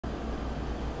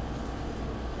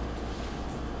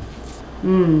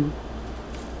Mmm.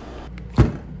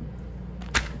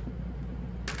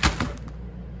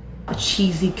 A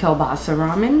cheesy kielbasa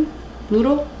ramen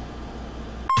noodle.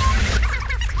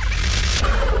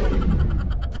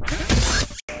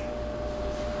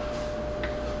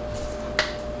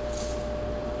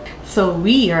 So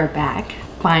we are back,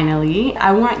 finally.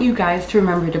 I want you guys to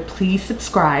remember to please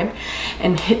subscribe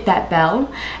and hit that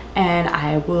bell, and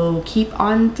I will keep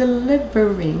on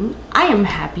delivering. I am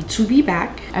happy to be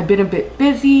back. I've been a bit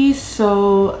busy,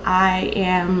 so I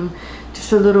am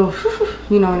just a little,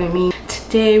 you know what I mean.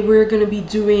 Today we're gonna be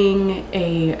doing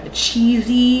a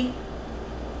cheesy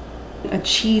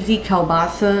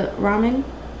kielbasa ramen.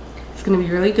 It's gonna be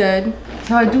really good.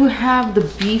 So I do have the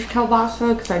beef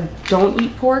kielbasa because I don't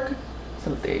eat pork.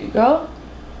 So there you go.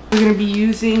 We're gonna be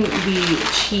using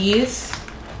the cheese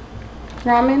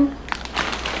ramen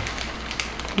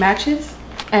matches.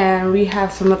 And we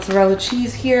have some mozzarella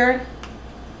cheese here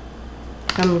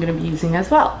I'm gonna be using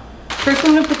as well. First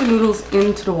I'm gonna put the noodles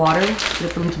into the water,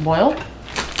 get them to boil.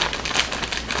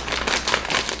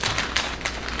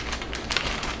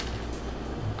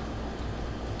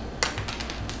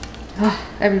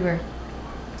 Everywhere.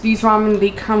 These ramen,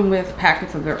 they come with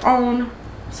packets of their own.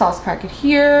 Sauce packet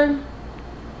here,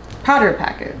 powder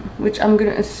packet, which I'm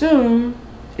gonna assume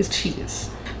is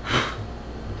cheese.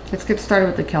 Let's get started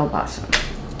with the kielbasa.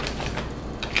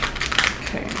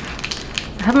 Okay,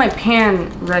 I have my pan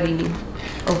ready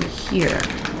over here.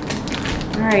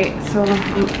 All right, so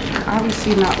I'm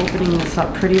obviously not opening this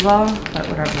up pretty well, but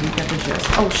whatever, you get the gist.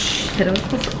 Oh shit, I was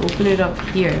supposed to open it up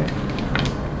here.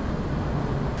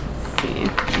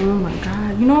 Oh my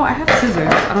god. You know, I have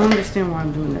scissors. I don't understand why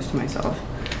I'm doing this to myself.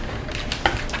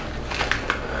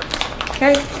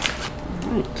 Okay.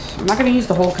 Alright. I'm not going to use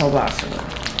the whole kielbasa.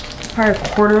 Probably a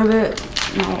quarter of it.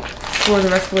 You know, store the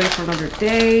rest away for another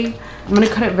day. I'm going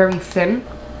to cut it very thin.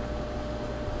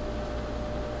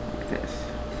 Like this.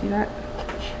 See that?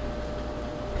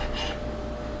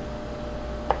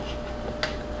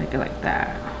 Like it like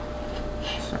that.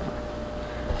 So,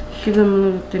 give them a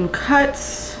little thin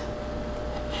cuts.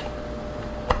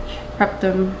 Prep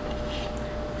them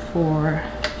for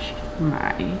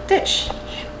my dish.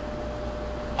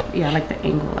 Yeah, I like the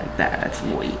angle like that. That's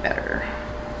way better.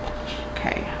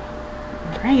 Okay.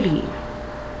 Alrighty.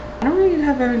 I don't really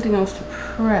have everything else to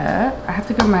prep. I have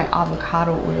to get my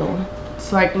avocado oil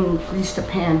so I can grease the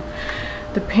pan.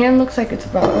 The pan looks like it's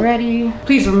about ready.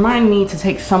 Please remind me to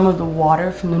take some of the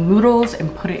water from the noodles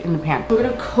and put it in the pan. We're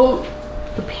gonna coat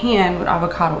the pan with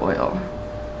avocado oil.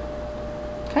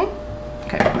 Okay?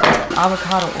 Okay.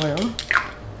 Avocado oil.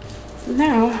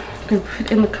 Now I'm gonna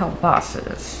put in the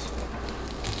kielbasas.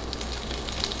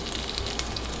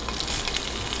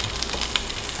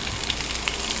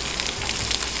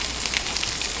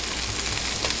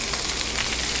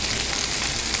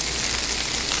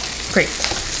 Great.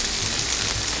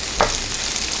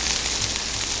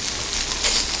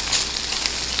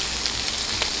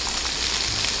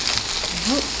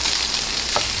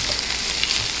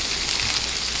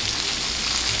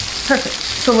 Perfect.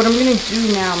 So what I'm going to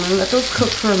do now, I'm going to let those cook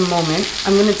for a moment.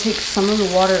 I'm going to take some of the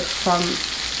water from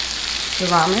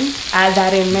the ramen, add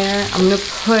that in there. I'm going to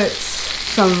put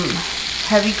some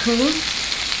heavy cream.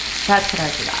 That's what I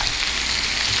forgot.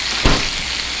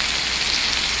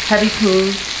 Heavy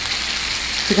cream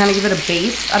to kind of give it a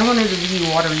base. I don't want it to be a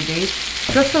watery base.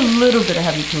 Just a little bit of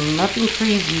heavy cream, nothing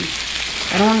crazy.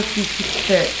 I don't want it to be too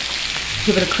thick.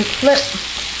 Give it a quick flip.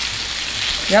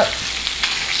 Yep.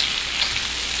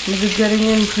 This is getting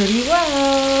in pretty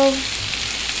well.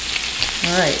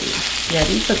 Alright. Yeah,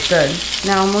 these look good.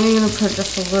 Now I'm only going to put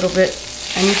just a little bit.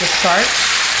 I need the starch.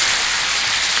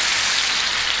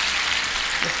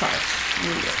 The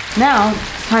starch. Now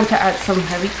it's time to add some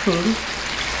heavy cream.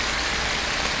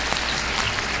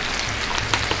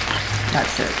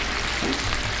 That's it.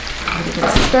 Give it a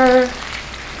stir.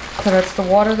 So that's the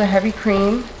water, the heavy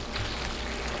cream.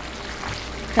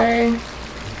 Okay.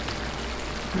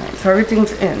 Alright, so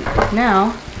everything's in.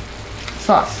 Now,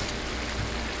 sauce.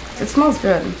 It smells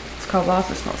good. It's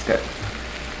kielbasa, it smells good.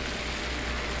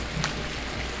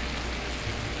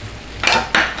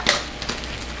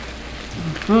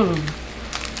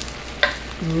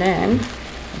 And then,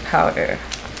 the powder.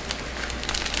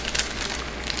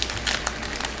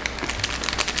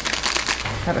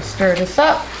 Gotta stir this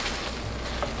up.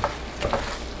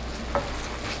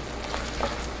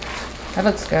 That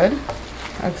looks good.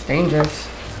 That's dangerous.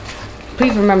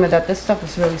 Please remember that this stuff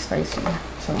is really spicy.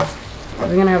 So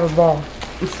we're gonna have a ball.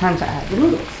 It's time to add the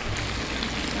noodles.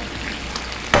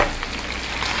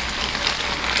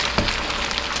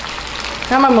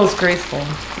 Not my most graceful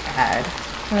add,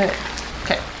 but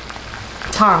okay.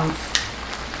 Tongs.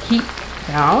 heat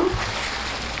down.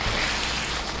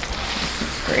 This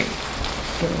is great.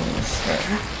 Give it a little stir.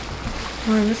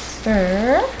 More of a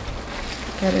stir.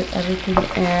 Get it everything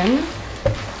in.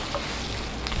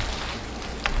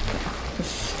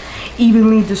 Just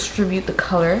evenly distribute the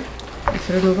color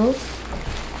into the noodles.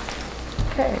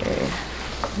 Okay.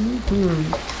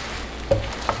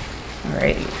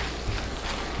 Alrighty.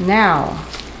 Now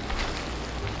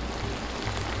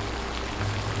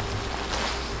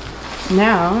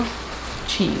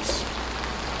cheese.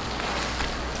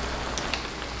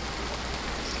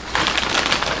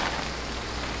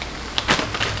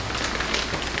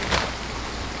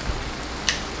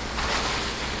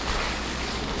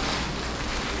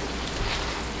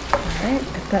 Alright,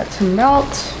 get that to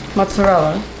melt.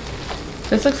 Mozzarella.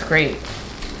 This looks great.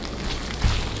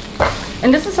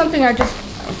 And this is something I just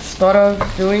thought of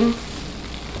doing.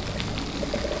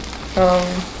 So,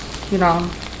 you know,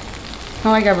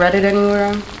 not like I read it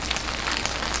anywhere.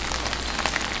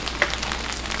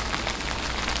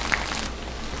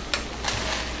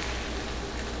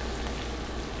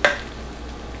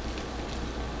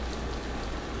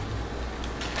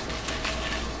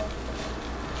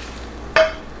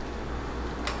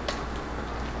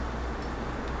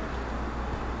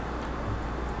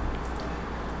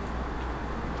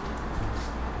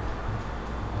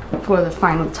 For the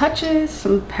final touches,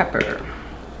 some pepper.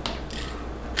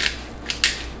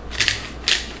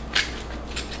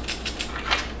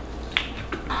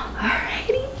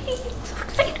 Alrighty, so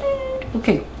excited.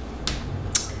 Okay,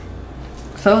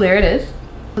 so there it is.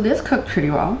 So this cooked pretty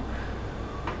well.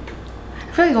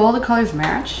 I feel like all the colors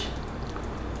match.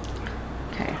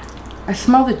 Okay, I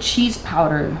smell the cheese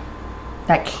powder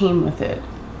that came with it.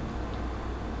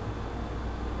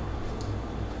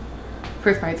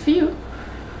 First bite's for you.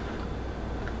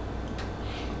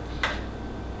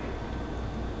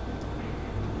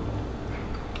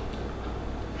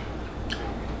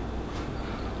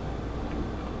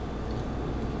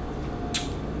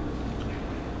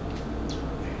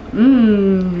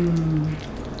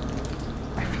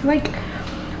 I feel like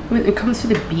when it comes to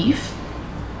the beef,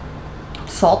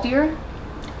 saltier.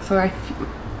 So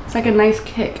it's like a nice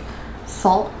kick.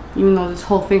 Salt, even though this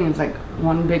whole thing is like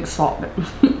one big salt,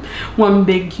 one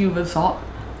big cube of salt.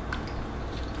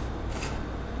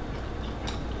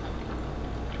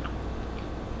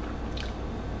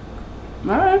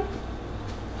 Alright.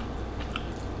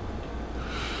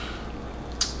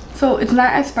 So it's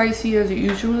not as spicy as it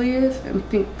usually is, I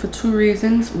think for two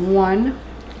reasons. One,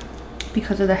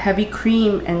 because of the heavy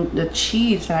cream and the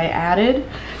cheese that I added.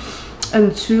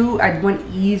 And two, I went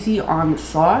easy on the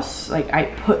sauce. Like I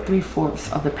put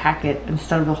 3/4 of the packet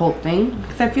instead of the whole thing.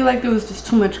 Because I feel like there was just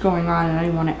too much going on and I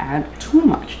didn't want to add too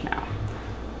much now.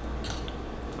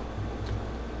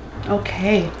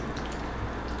 Okay.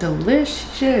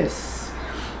 Delicious.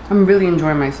 I'm really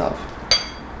enjoying myself.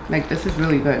 Like this is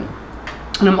really good.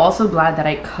 And I'm also glad that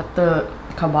I cut the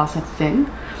kielbasa thin.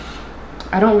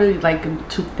 I don't really like them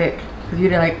too thick. Because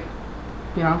you're like,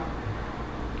 you know.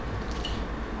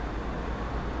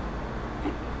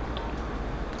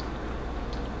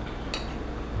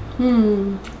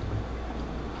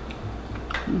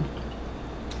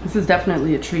 This is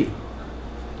definitely a treat.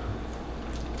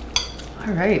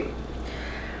 All right.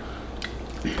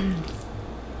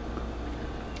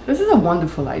 This is a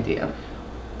wonderful idea.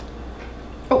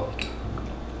 Oh.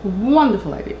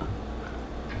 Wonderful idea.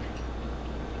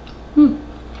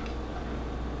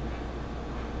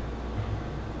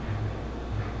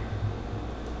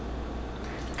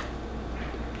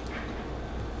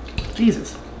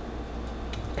 Jesus.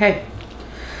 Okay.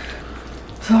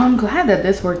 So I'm glad that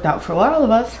this worked out for all of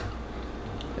us.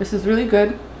 This is really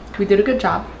good. We did a good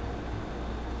job.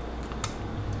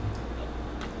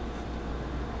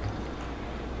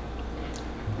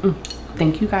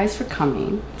 Thank you guys for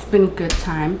coming. It's been a good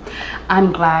time.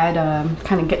 I'm glad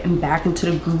kind of getting back into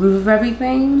the groove of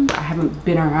everything. I haven't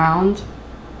been around.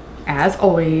 As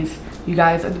always, you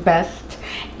guys are the best,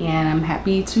 and I'm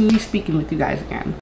happy to be speaking with you guys again.